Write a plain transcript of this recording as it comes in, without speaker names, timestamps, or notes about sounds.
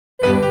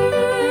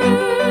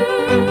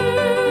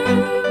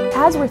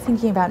as we're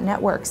thinking about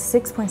networks,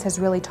 6 Points has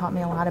really taught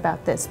me a lot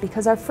about this,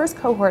 because our first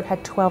cohort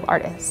had 12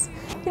 artists.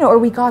 Or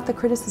we got the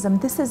criticism,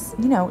 this is,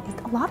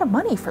 a lot of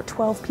money for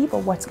 12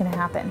 people, what's going to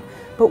happen?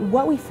 But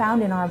what we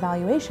found in our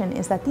evaluation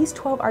is that these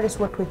 12 artists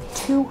worked with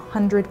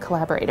 200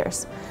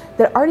 collaborators.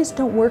 That artists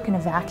don't work in a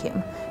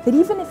vacuum. That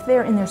even if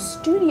they're in their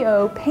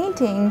studio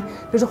painting,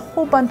 there's a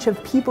whole bunch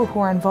of people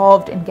who are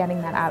involved in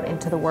getting that out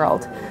into the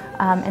world.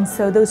 And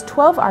so those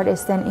 12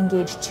 artists then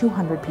engaged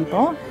 200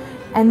 people,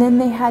 and then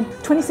they had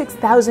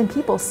 26,000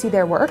 people see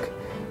their work.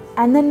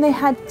 And then they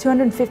had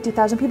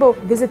 250,000 people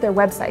visit their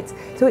websites.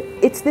 So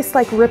it's this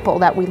like ripple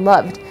that we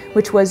loved,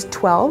 which was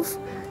 12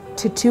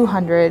 to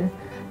 200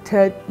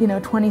 to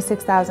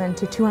 26,000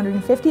 to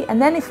 250.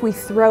 And then if we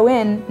throw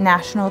in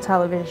national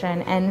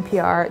television,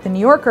 NPR, The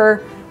New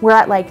Yorker, we're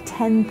at like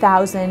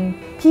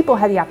 10,000 people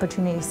had the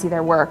opportunity to see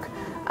their work.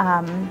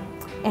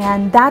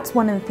 And that's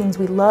one of the things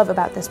we love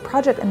about this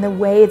project, and the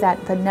way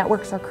that the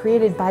networks are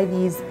created by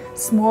these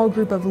small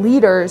group of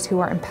leaders who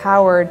are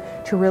empowered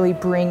to really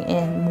bring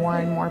in more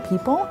and more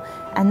people.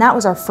 And that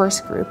was our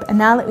first group. And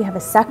now that we have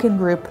a second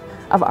group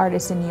of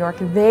artists in New York,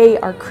 they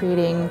are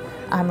creating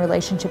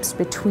relationships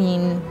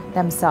between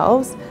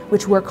themselves,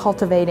 which we're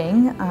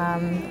cultivating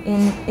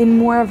in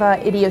more of an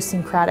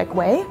idiosyncratic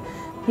way.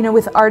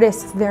 With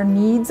artists, their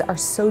needs are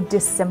so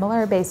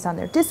dissimilar based on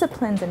their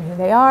disciplines and who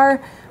they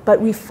are,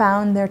 but we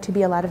found there to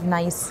be a lot of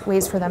nice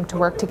ways for them to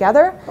work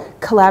together,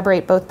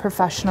 collaborate both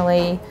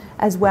professionally,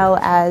 as well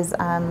as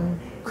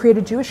create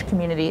a Jewish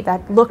community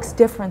that looks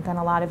different than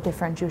a lot of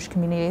different Jewish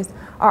communities.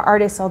 Our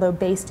artists, although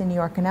based in New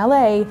York and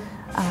LA,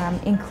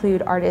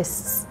 include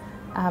artists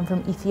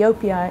from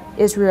Ethiopia,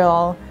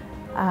 Israel,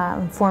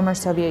 former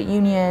Soviet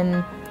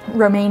Union,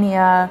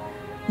 Romania,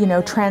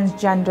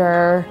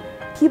 transgender,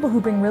 people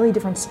who bring really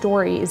different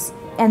stories,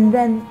 and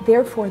then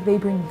therefore they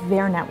bring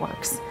their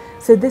networks.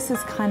 So this is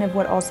kind of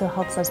what also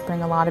helps us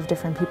bring a lot of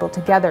different people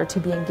together to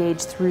be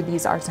engaged through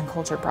these arts and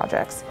culture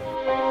projects.